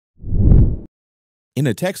In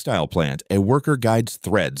a textile plant, a worker guides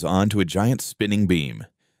threads onto a giant spinning beam.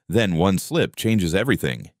 Then one slip changes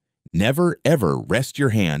everything. Never ever rest your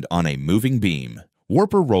hand on a moving beam.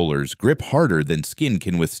 Warper rollers grip harder than skin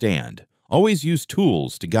can withstand. Always use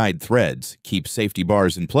tools to guide threads, keep safety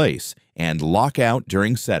bars in place, and lock out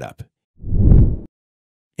during setup.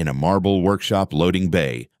 In a marble workshop loading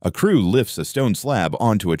bay, a crew lifts a stone slab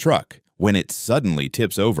onto a truck. When it suddenly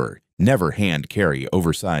tips over, never hand carry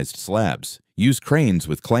oversized slabs. Use cranes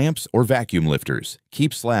with clamps or vacuum lifters.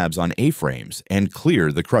 Keep slabs on A-frames and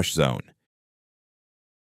clear the crush zone.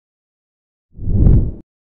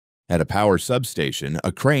 At a power substation,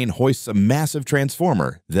 a crane hoists a massive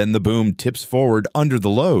transformer. Then the boom tips forward under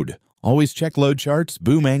the load. Always check load charts,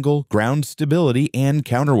 boom angle, ground stability, and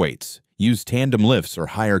counterweights. Use tandem lifts or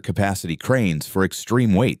higher capacity cranes for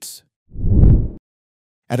extreme weights.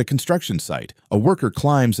 At a construction site, a worker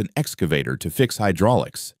climbs an excavator to fix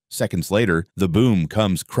hydraulics. Seconds later, the boom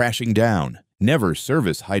comes crashing down. Never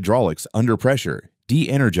service hydraulics under pressure.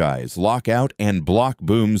 De-energize, lock out, and block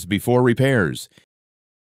booms before repairs.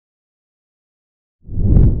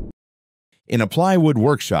 In a plywood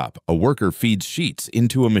workshop, a worker feeds sheets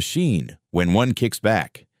into a machine. When one kicks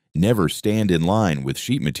back, never stand in line with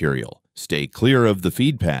sheet material. Stay clear of the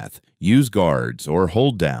feed path. Use guards or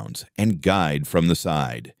hold downs and guide from the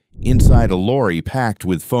side. Inside a lorry packed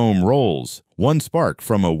with foam rolls, one spark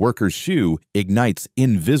from a worker's shoe ignites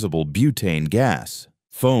invisible butane gas.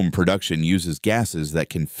 Foam production uses gases that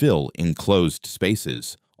can fill enclosed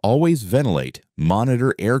spaces. Always ventilate,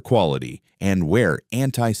 monitor air quality, and wear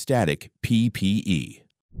anti-static PPE.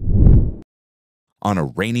 On a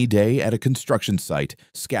rainy day at a construction site,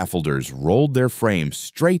 scaffolders rolled their frames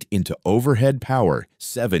straight into overhead power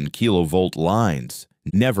 7 kilovolt lines.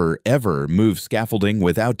 Never ever move scaffolding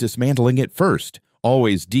without dismantling it first.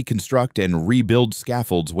 Always deconstruct and rebuild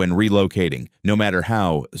scaffolds when relocating, no matter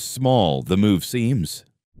how small the move seems.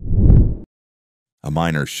 A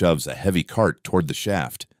miner shoves a heavy cart toward the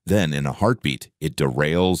shaft. Then, in a heartbeat, it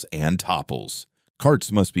derails and topples.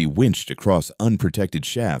 Carts must be winched across unprotected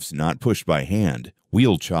shafts, not pushed by hand.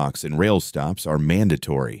 Wheel chocks and rail stops are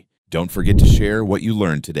mandatory. Don't forget to share what you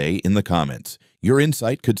learned today in the comments. Your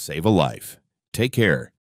insight could save a life. Take care.